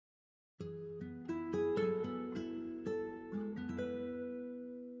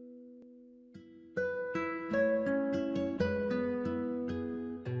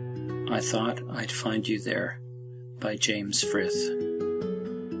I Thought I'd Find You There by James Frith.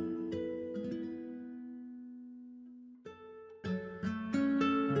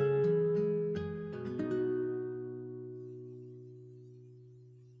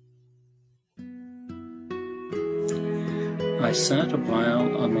 I sat a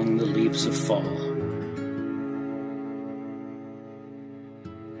while among the leaves of fall.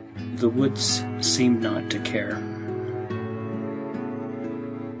 The woods seemed not to care.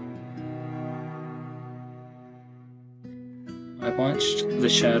 I watched the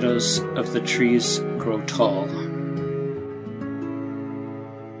shadows of the trees grow tall.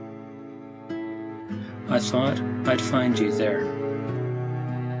 I thought I'd find you there.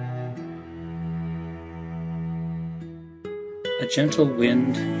 A gentle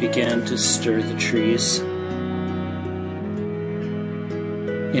wind began to stir the trees.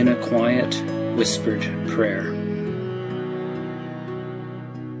 In a quiet, whispered prayer.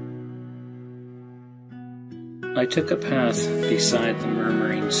 I took a path beside the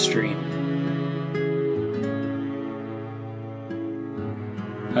murmuring stream.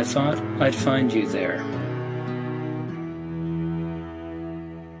 I thought I'd find you there.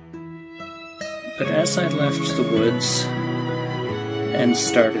 But as I left the woods and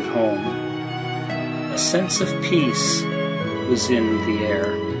started home, a sense of peace was in the air.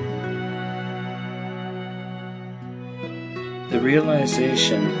 The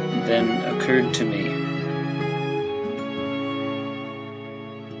realization then occurred to me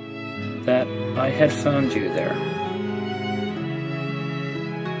that I had found you there.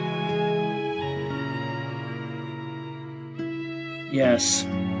 Yes,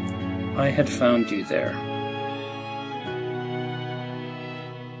 I had found you there.